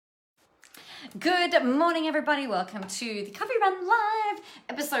Good morning, everybody. Welcome to the Coffee Run Live,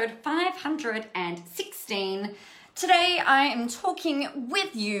 episode 516. Today, I am talking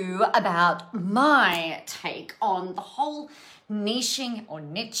with you about my take on the whole niching or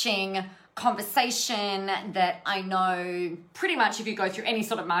niching conversation that I know pretty much if you go through any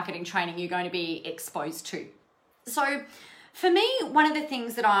sort of marketing training, you're going to be exposed to. So for me, one of the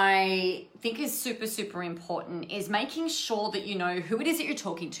things that I think is super, super important is making sure that you know who it is that you're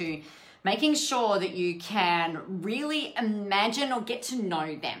talking to, making sure that you can really imagine or get to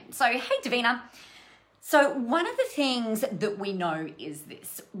know them. So, hey, Davina. So one of the things that we know is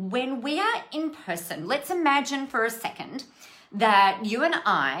this. When we are in person, let's imagine for a second that you and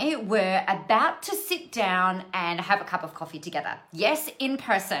I were about to sit down and have a cup of coffee together. Yes, in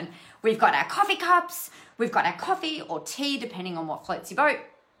person. We've got our coffee cups, we've got our coffee or tea, depending on what floats your boat.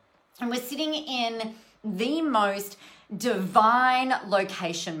 And we're sitting in the most divine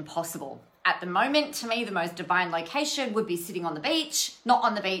location possible. At the moment, to me, the most divine location would be sitting on the beach, not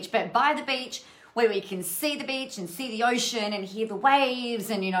on the beach, but by the beach, where we can see the beach and see the ocean and hear the waves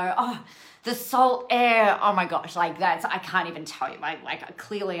and, the salt air. Oh my gosh, I can't even tell you.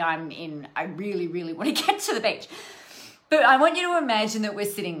 Clearly I really, really want to get to the beach. But I want you to imagine that we're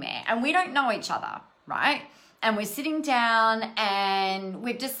sitting there and we don't know each other, right? And we're sitting down and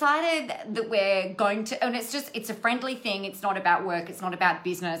we've decided that we're going to, and it's a friendly thing. It's not about work. It's not about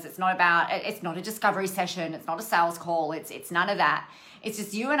business. It's not a discovery session. It's not a sales call. It's none of that. It's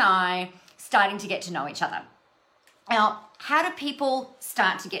just you and I starting to get to know each other. Now, how do people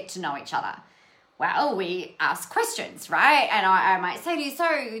start to get to know each other? Well, we ask questions, right? And I might say to you, so,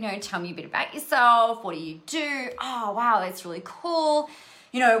 tell me a bit about yourself. What do you do? Oh, wow, that's really cool.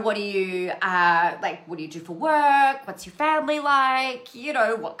 What do you do for work? What's your family like?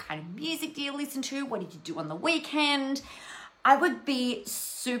 What kind of music do you listen to? What did you do on the weekend? I would be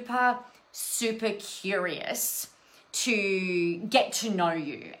super, super curious to get to know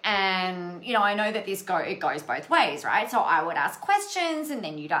you. And, I know that it goes both ways, right? So I would ask questions and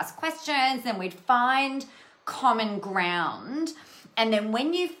then you'd ask questions and we'd find common ground. And then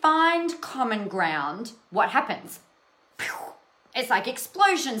when you find common ground, what happens? It's like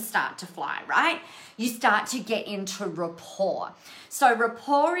explosions start to fly, right? You start to get into rapport. So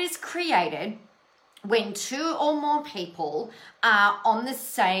rapport is created when two or more people are on the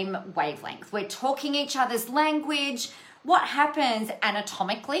same wavelength. We're talking each other's language. What happens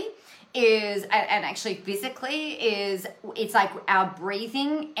anatomically is, and actually physically, is it's like our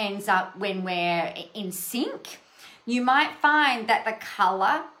breathing ends up when we're in sync. You might find that the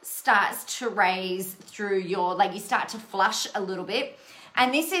color starts to raise through you start to flush a little bit.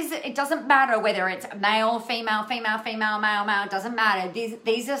 And it doesn't matter whether it's male, female, female, female, male, male, it doesn't matter.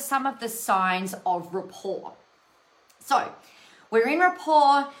 These are some of the signs of rapport. So we're in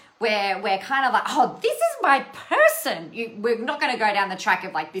rapport where we're kind of like, oh, this is my person. We're not going to go down the track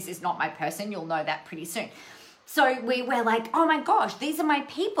of this is not my person. You'll know that pretty soon. So we're like, oh my gosh, these are my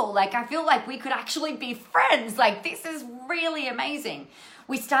people. I feel like we could actually be friends. This is really amazing.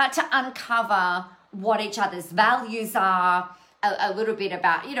 We start to uncover what each other's values are, a little bit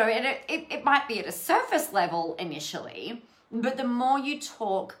about, it might be at a surface level initially, but the more you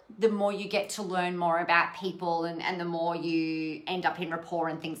talk, the more you get to learn more about people and the more you end up in rapport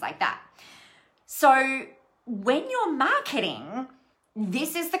and things like that. So when you're marketing,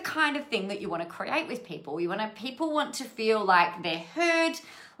 this is the kind of thing that you want to create with people. People want to feel like they're heard,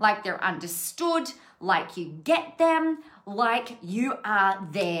 like they're understood, like you get them, like you are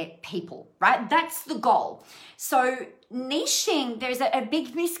their people, right? That's the goal. So niching, there's a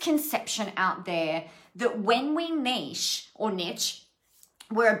big misconception out there that when we niche,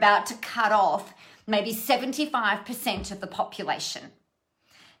 we're about to cut off maybe 75% of the population.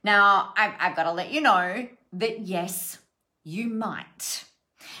 Now, I've got to let you know that yes, you might.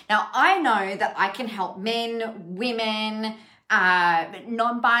 Now, I know that I can help men, women,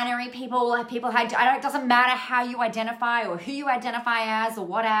 non-binary people, it doesn't matter how you identify or who you identify as or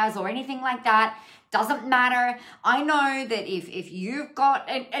what as or anything like that. Doesn't matter. I know that if you've got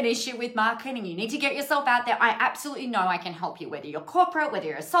an issue with marketing, you need to get yourself out there. I absolutely know I can help you, whether you're corporate, whether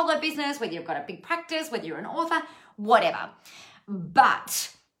you're a solo business, whether you've got a big practice, whether you're an author, whatever.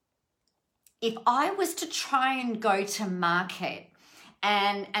 But if I was to try and go to market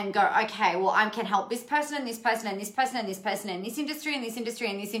and go, okay, well, I can help this person and this person and this person and this person and this industry and this industry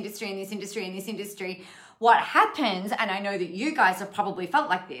and this industry and this industry and this industry, what happens, and I know that you guys have probably felt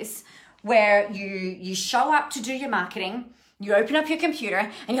like this, where you show up to do your marketing, you open up your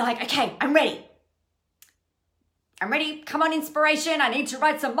computer and you're like, okay, I'm ready. Come on, inspiration. I need to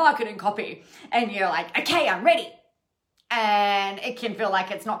write some marketing copy. And you're like, okay, I'm ready. and it can feel like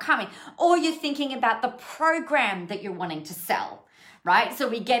it's not coming. Or you're thinking about the program that you're wanting to sell, right? So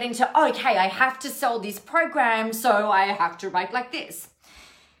we get into, okay, I have to sell this program, so I have to write like this.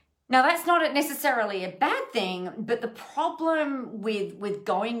 Now, that's not necessarily a bad thing, but the problem with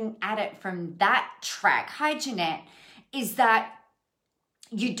going at it from that track, hi Jeanette, is that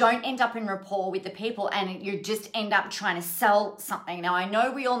you don't end up in rapport with the people and you just end up trying to sell something. Now, I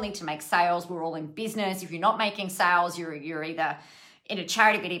know we all need to make sales. We're all in business. If you're not making sales, you're either in a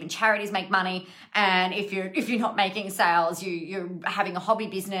charity, but even charities make money. And if you're not making sales, you're having a hobby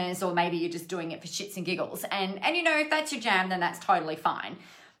business, or maybe you're just doing it for shits and giggles. And you know, if that's your jam, then that's totally fine.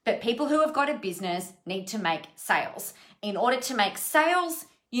 But people who have got a business need to make sales. In order to make sales,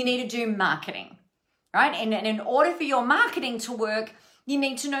 you need to do marketing, right? And in order for your marketing to work, you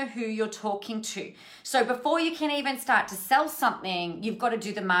need to know who you're talking to. So before you can even start to sell something, you've got to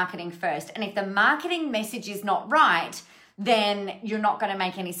do the marketing first. And if the marketing message is not right, then you're not going to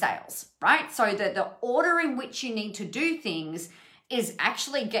make any sales, right? So the order in which you need to do things is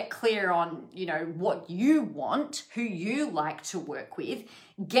actually get clear on, you know, what you want, who you like to work with,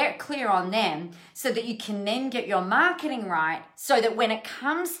 get clear on them so that you can then get your marketing right, so that when it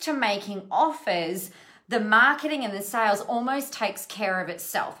comes to making offers, the marketing and the sales almost takes care of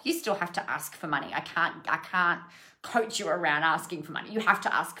itself. You still have to ask for money. I can't coach you around asking for money. You have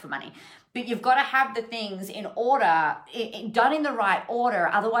to ask for money. But you've got to have the things in order, done in the right order,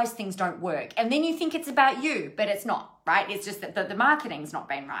 otherwise things don't work. And then you think it's about you, but it's not, right? It's just that the marketing's not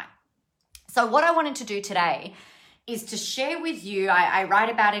been right. So what I wanted to do today is to share with you, I write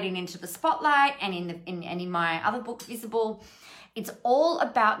about it in Into the Spotlight and in my other book, Visible. It's all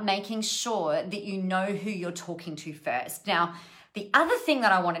about making sure that you know who you're talking to first. Now, the other thing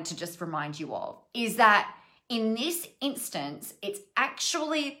that I wanted to just remind you of is that in this instance, it's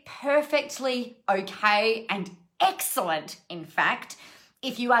actually perfectly okay and excellent, in fact,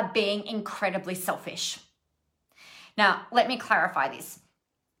 if you are being incredibly selfish. Now, let me clarify this,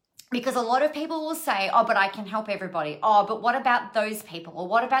 because a lot of people will say, oh, but I can help everybody. Oh, but what about those people? Or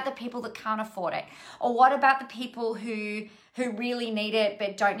what about the people that can't afford it? Or what about the people who really need it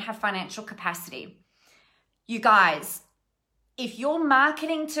but don't have financial capacity? You guys, if you're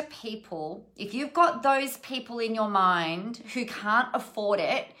marketing to people, if you've got those people in your mind who can't afford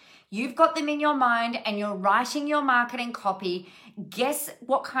it, you've got them in your mind and you're writing your marketing copy, guess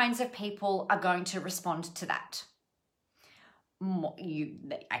what kinds of people are going to respond to that?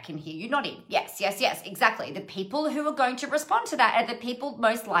 I can hear you nodding. Yes, exactly. The people who are going to respond to that are the people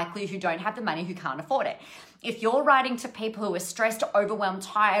most likely who don't have the money, who can't afford it. If you're writing to people who are stressed, overwhelmed,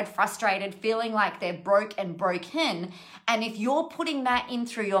 tired, frustrated, feeling like they're broke and broken, and if you're putting that in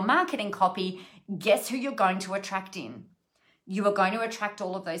through your marketing copy, guess who you're going to attract in? You are going to attract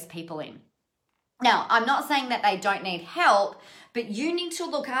all of those people in. Now, I'm not saying that they don't need help, but you need to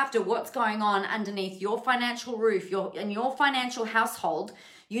look after what's going on underneath your financial roof, in your financial household.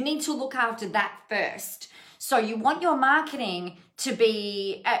 You need to look after that first. So you want your marketing to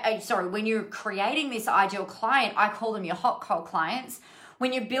be, when you're creating this ideal client, I call them your hot cold clients.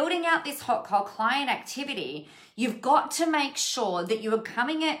 When you're building out this hot cold client activity, you've got to make sure that you are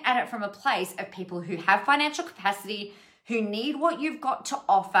coming at it from a place of people who have financial capacity, who need what you've got to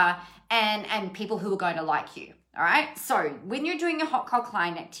offer, and people who are going to like you. All right. So when you're doing a hot cold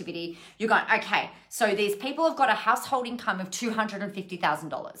client activity, you're going, okay, so these people have got a household income of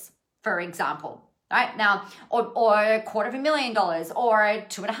 $250,000, for example, right? Now, or $250,000 or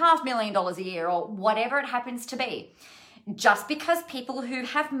 $2.5 million a year, or whatever it happens to be. Just because people who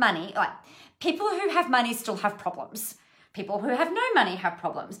have money, still have problems. People who have no money have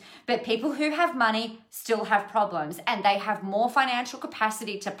problems, but people who have money still have problems, and they have more financial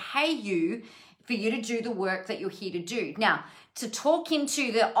capacity to pay you for you to do the work that you're here to do. Now, to talk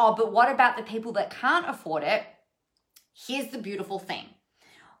into but what about the people that can't afford it? Here's the beautiful thing.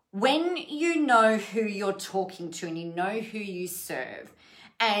 When you know who you're talking to and you know who you serve,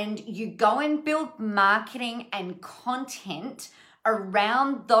 and you go and build marketing and content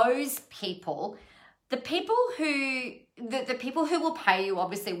around those people, the people who will pay you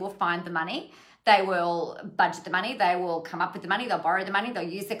obviously will find the money. They will budget the money. They will come up with the money. They'll borrow the money. They'll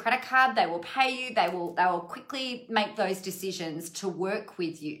use their credit card. They will pay you. They will quickly make those decisions to work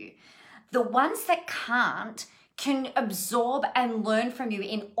with you. The ones that can't can absorb and learn from you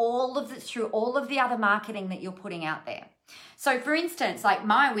through all of the other marketing that you're putting out there. So for instance,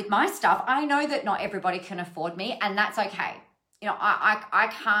 with my stuff, I know that not everybody can afford me, and that's okay. You know,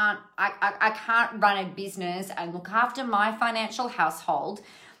 I can't run a business and look after my financial household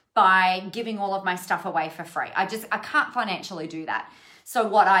by giving all of my stuff away for free. I can't financially do that. So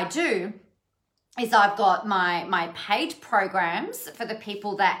what I do is I've got my paid programs for the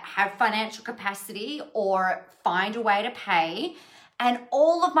people that have financial capacity or find a way to pay, and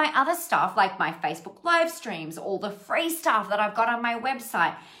all of my other stuff like my Facebook live streams, all the free stuff that I've got on my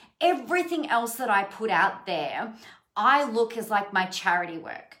website, everything else that I put out there, I look as like my charity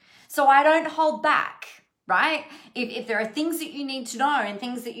work. So I don't hold back, right? If there are things that you need to know and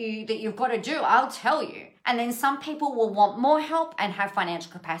things that you've got to do, I'll tell you. And then some people will want more help and have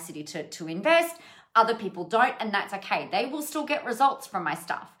financial capacity to invest. Other people don't, and that's okay. They will still get results from my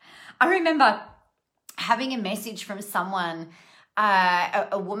stuff. I remember having a message from someone,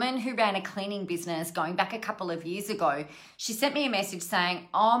 a woman who ran a cleaning business going back a couple of years ago. She sent me a message saying,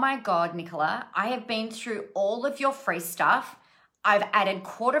 "Oh my God, Nicola, I have been through all of your free stuff. I've added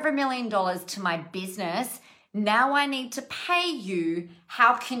 $250,000 to my business. Now I need to pay you.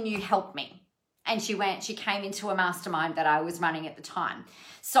 How can you help me?" And she came into a mastermind that I was running at the time.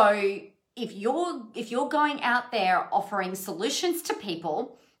 So if you're going out there offering solutions to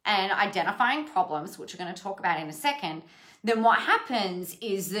people and identifying problems, which we're going to talk about in a second, then what happens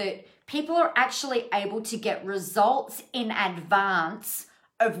is that people are actually able to get results in advance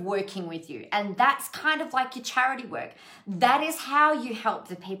of working with you. And that's kind of like your charity work. That is how you help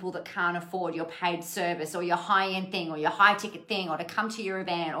the people that can't afford your paid service or your high-end thing or your high-ticket thing, or to come to your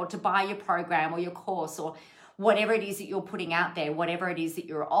event or to buy your program or your course or whatever it is that you're putting out there, whatever it is that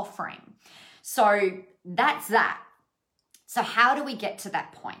you're offering. So that's that. So how do we get to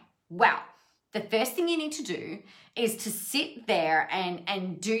that point? Well, the first thing you need to do is to sit there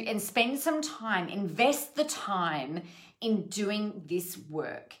and spend some time, invest the time in doing this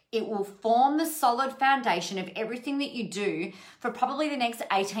work. It will form the solid foundation of everything that you do for probably the next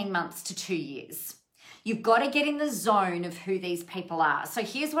 18 months to 2 years. You've got to get in the zone of who these people are. So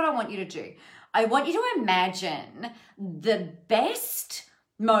here's what I want you to do. I want you to imagine the best,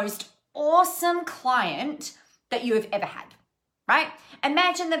 most awesome client that you have ever had, right?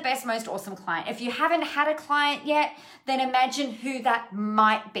 Imagine the best, most awesome client. If you haven't had a client yet, then imagine who that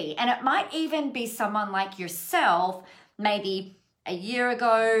might be. And it might even be someone like yourself, maybe a year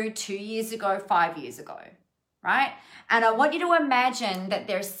ago, 2 years ago, 5 years ago, right? And I want you to imagine that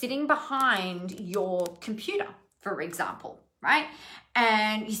they're sitting behind your computer, for example, right?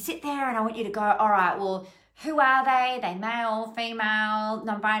 And you sit there and I want you to go, all right, well, who are they? Are they male, female,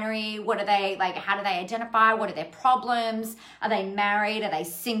 non-binary? What are they like? How do they identify? What are their problems? Are they married? Are they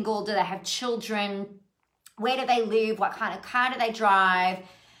single? Do they have children? Where do they live? What kind of car do they drive?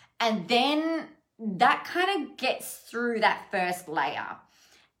 And then that kind of gets through that first layer.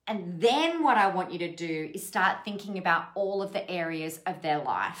 And then what I want you to do is start thinking about all of the areas of their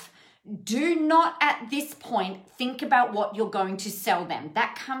life. Do not at this point think about what you're going to sell them.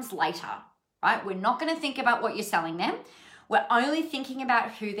 That comes later, right? We're not going to think about what you're selling them. We're only thinking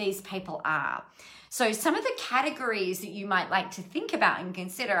about who these people are. So some of the categories that you might like to think about and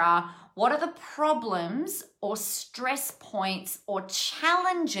consider are, what are the problems or stress points or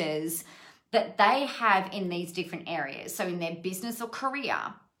challenges that they have in these different areas? So in their business or career,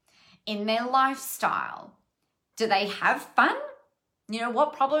 in their lifestyle, do they have fun? You know,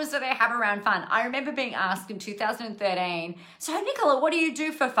 what problems do they have around fun? I remember being asked in 2013, "So Nicola, what do you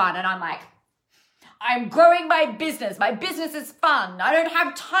do for fun?" And I'm like, "I'm growing my business. My business is fun. I don't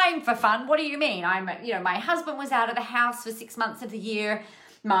have time for fun." What do you mean? My husband was out of the house for 6 months of the year.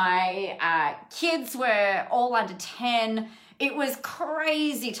 My kids were all under 10. It was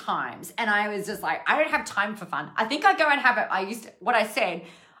crazy times. And I was just like, I don't have time for fun. I think I go and have it. I said,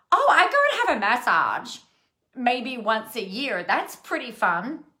 I go and have a massage maybe once a year. That's pretty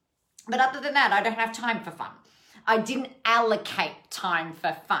fun. But other than that, I don't have time for fun. I didn't allocate time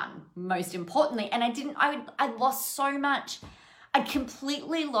for fun, most importantly. And I lost so much. I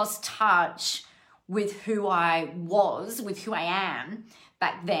completely lost touch with who I was, with who I am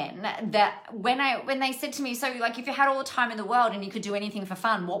back then, that when they said to me, "So like if you had all the time in the world and you could do anything for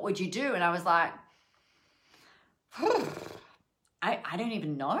fun, what would you do?" And I was like, I don't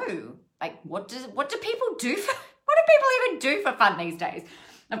even know. Like what do people do for, what do people even do for fun these days?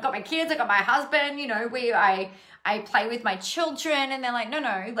 I've got my kids, I've got my husband, I play with my children, and they're like,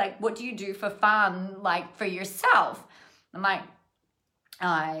 no, like what do you do for fun, like for yourself? I'm like,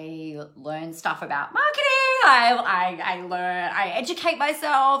 I learn stuff about marketing. I educate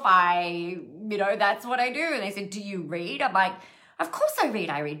myself. That's what I do. And they said, "Do you read?" I'm like, "Of course I read.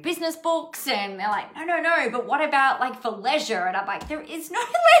 I read business books." And they're like, no, but what about like for leisure? And I'm like, there is no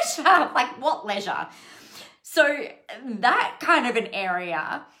leisure. Like what leisure? So that kind of an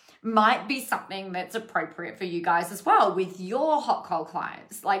area. might be something that's appropriate for you guys as well with your hot cold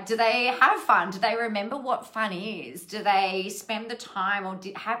clients. Like, do they have fun? Do they remember what fun is? Do they spend the time, or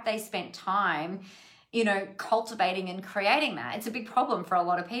have they spent time, you know, cultivating and creating that? It's a big problem for a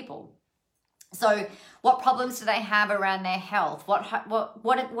lot of people. So what problems do they have around their health?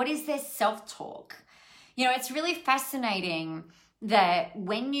 What is their self-talk? You know, it's really fascinating that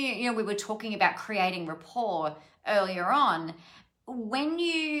when you know, we were talking about creating rapport earlier on, when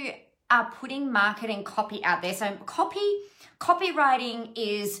you are putting marketing copy out there. So copywriting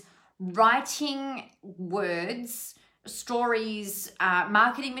is writing words, stories,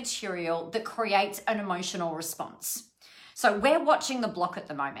 marketing material that creates an emotional response. So we're watching The Block at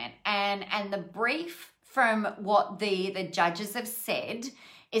the moment, and the brief from what the judges have said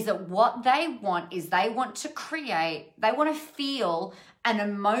is that what they want is they want to feel an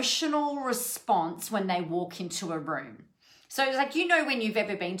emotional response when they walk into a room. So it's like, you know, when you've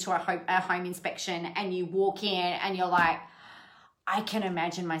ever been to a home inspection and you walk in and you're like, I can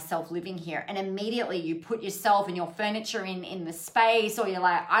imagine myself living here. And immediately you put yourself and your furniture in the space, or you're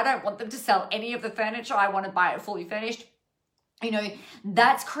like, I don't want them to sell any of the furniture. I want to buy it fully furnished. You know,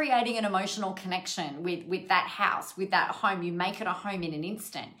 that's creating an emotional connection with that house, with that home. You make it a home in an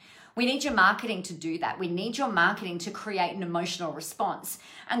instant. We need your marketing to do that. We need your marketing to create an emotional response.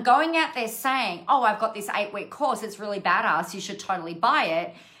 And going out there saying, oh, I've got this 8-week course, it's really badass, you should totally buy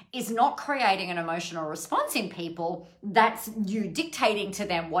it, is not creating an emotional response in people. That's you dictating to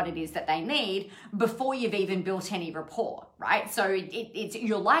them what it is that they need before you've even built any rapport, right? So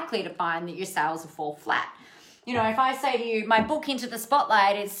you're likely to find that your sales will fall flat. You know, if I say to you, my book Into the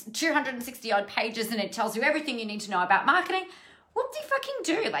Spotlight, it's 260 odd pages and it tells you everything you need to know about marketing, what do you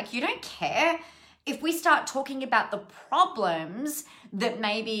fucking do? Like, you don't care. If we start talking about the problems that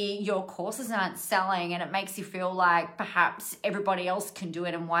maybe your courses aren't selling and it makes you feel like perhaps everybody else can do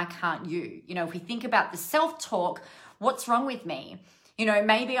it and why can't you? You know, if we think about the self-talk, what's wrong with me? You know,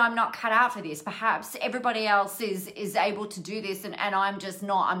 maybe I'm not cut out for this. Perhaps everybody else is able to do this and I'm just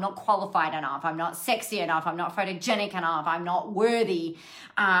not. I'm not qualified enough. I'm not sexy enough. I'm not photogenic enough. I'm not worthy.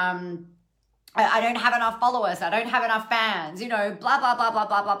 I don't have enough followers. I don't have enough fans, you know, blah, blah, blah, blah,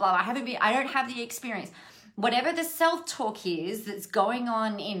 blah, blah, blah. I don't have the experience. Whatever the self-talk is that's going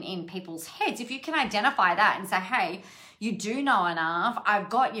on in people's heads, if you can identify that and say, hey, you do know enough. I've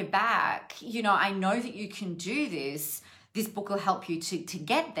got your back. You know, I know that you can do this. This book will help you to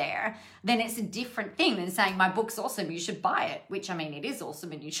get there. Then it's a different thing than saying my book's awesome, you should buy it, which I mean, it is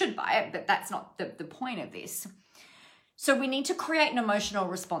awesome and you should buy it, but that's not the point of this. So we need to create an emotional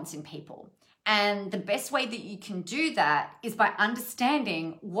response in people. And the best way that you can do that is by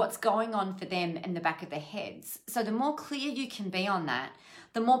understanding what's going on for them in the back of their heads. So the more clear you can be on that,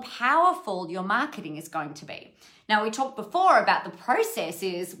 the more powerful your marketing is going to be. Now, we talked before about the process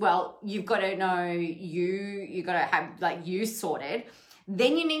is, well, you've got to know you've got to have like you sorted.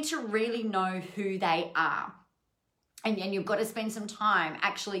 Then you need to really know who they are. And you've got to spend some time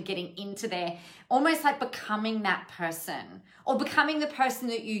actually getting into there, almost like becoming that person or becoming the person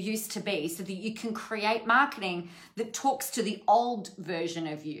that you used to be so that you can create marketing that talks to the old version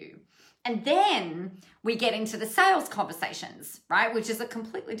of you. And then we get into the sales conversations, right? Which is a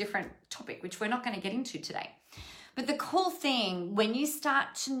completely different topic, which we're not going to get into today. But the cool thing when you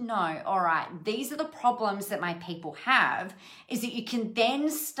start to know, all right, these are the problems that my people have, is that you can then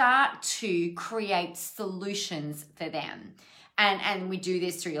start to create solutions for them. And we do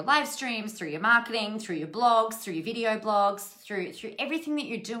this through your live streams, through your marketing, through your blogs, through your video blogs, through everything that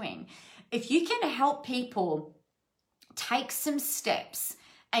you're doing. If you can help people take some steps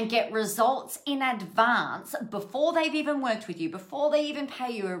and get results in advance before they've even worked with you, before they even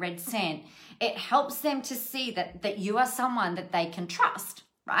pay you a red cent, it helps them to see that you are someone that they can trust,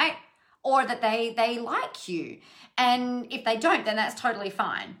 right? Or that they like you. And if they don't, then that's totally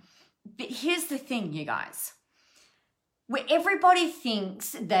fine. But here's the thing, you guys. Where everybody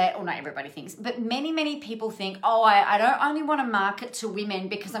thinks that, or not everybody thinks, but many people think, oh, I don't only want to market to women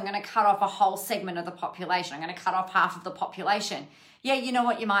because I'm going to cut off a whole segment of the population. I'm going to cut off half of the population. Yeah, you know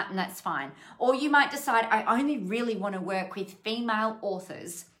what, you might, and that's fine. Or you might decide, I only really want to work with female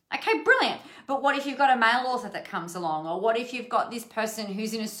authors. Okay, brilliant. But what if you've got a male author that comes along? Or what if you've got this person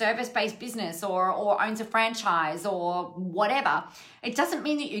who's in a service-based business or owns a franchise or whatever? It doesn't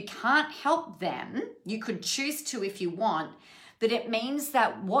mean that you can't help them. You could choose to if you want. But it means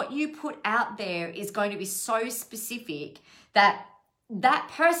that what you put out there is going to be so specific that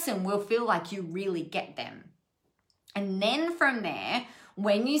that person will feel like you really get them. And then from there,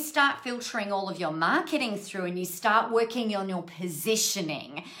 when you start filtering all of your marketing through and you start working on your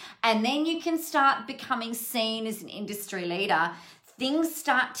positioning, and then you can start becoming seen as an industry leader, things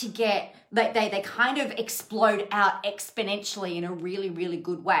start to get, like they kind of explode out exponentially in a really, really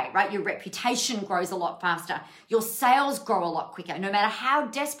good way, right? Your reputation grows a lot faster. Your sales grow a lot quicker. No matter how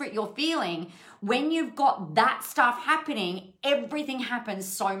desperate you're feeling, when you've got that stuff happening, everything happens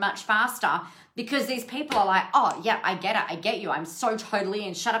so much faster because these people are like, oh yeah, I get it. I get you. I'm so totally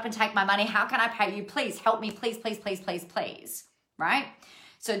in. Shut up and take my money. How can I pay you? Please help me. Please, please, please, please, please. Right?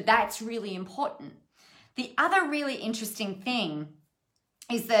 So that's really important. The other really interesting thing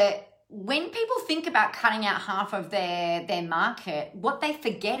is that when people think about cutting out half of their market, what they're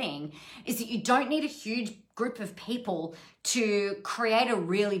forgetting is that you don't need a huge group of people to create a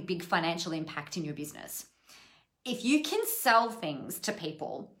really big financial impact in your business. If you can sell things to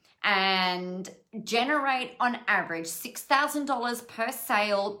people and generate on average $6,000 per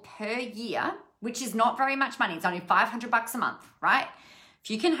sale per year, which is not very much money, it's only $500 a month, right? If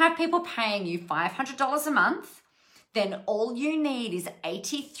you can have people paying you $500 a month, then all you need is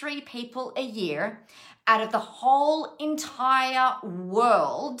 83 people a year out of the whole entire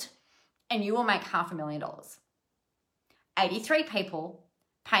world, and you will make $500,000. 83 people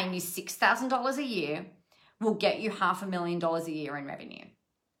paying you $6,000 a year will get you $500,000 a year in revenue.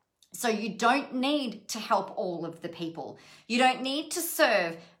 So you don't need to help all of the people. You don't need to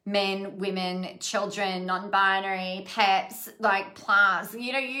serve men, women, children, non-binary, pets, like plus.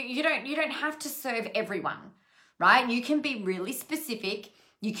 You don't have to serve everyone, right? You can be really specific.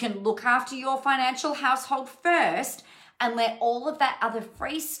 You can look after your financial household first and let all of that other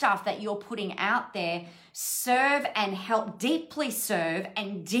free stuff that you're putting out there serve and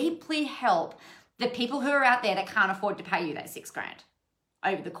deeply help the people who are out there that can't afford to pay you that $6,000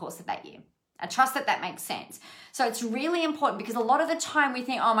 over the course of that year. I trust that makes sense. So it's really important because a lot of the time we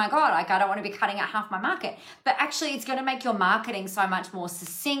think, oh my God, like I don't want to be cutting out half my market. But actually it's going to make your marketing so much more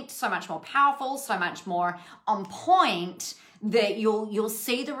succinct, so much more powerful, so much more on point that you'll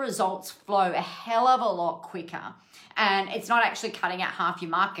see the results flow a hell of a lot quicker. And it's not actually cutting out half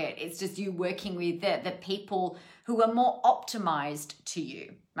your market. It's just you working with the people who are more optimized to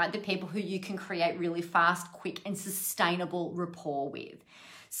you, right? The people who you can create really fast, quick, and sustainable rapport with.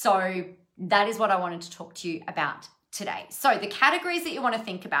 So that is what I wanted to talk to you about today. So the categories that you want to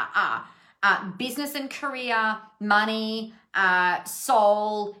think about are business and career, money,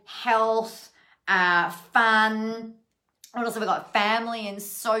 soul, health, fun. What else have we got? Family and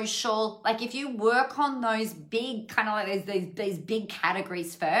social. Like if you work on those big kind of like these big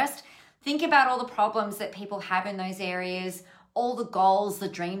categories first, think about all the problems that people have in those areas, all the goals, the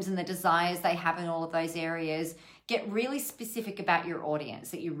dreams and the desires they have in all of those areas. Get really specific about your audience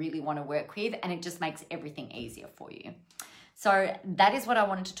that you really want to work with, and it just makes everything easier for you. So that is what I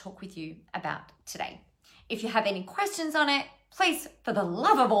wanted to talk with you about today. If you have any questions on it, please, for the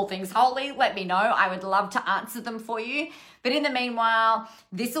love of all things holy, let me know. I would love to answer them for you. But in the meanwhile,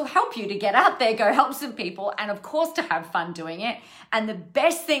 this will help you to get out there, go help some people, and of course to have fun doing it. And the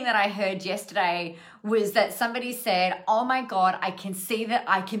best thing that I heard yesterday was that somebody said, oh my God, I can see that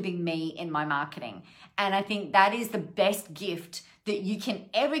I can be me in my marketing. And I think that is the best gift that you can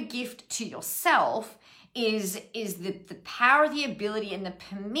ever gift to yourself is the power, the ability, and the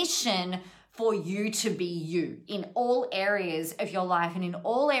permission for you to be you in all areas of your life and in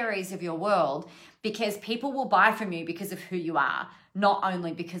all areas of your world, because people will buy from you because of who you are, not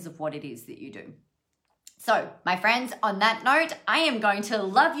only because of what it is that you do. So, my friends, on that note, I am going to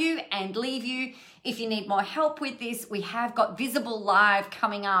love you and leave you. If you need more help with this, we have got Visible Live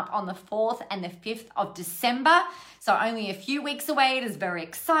coming up on the 4th and the 5th of December. So only a few weeks away. It is very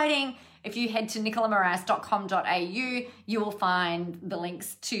exciting. If you head to nicolamoras.com.au, you will find the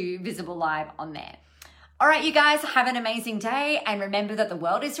links to Visible Live on there. All right, you guys, have an amazing day. And remember that the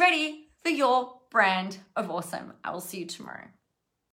world is ready for your brand of awesome. I will see you tomorrow.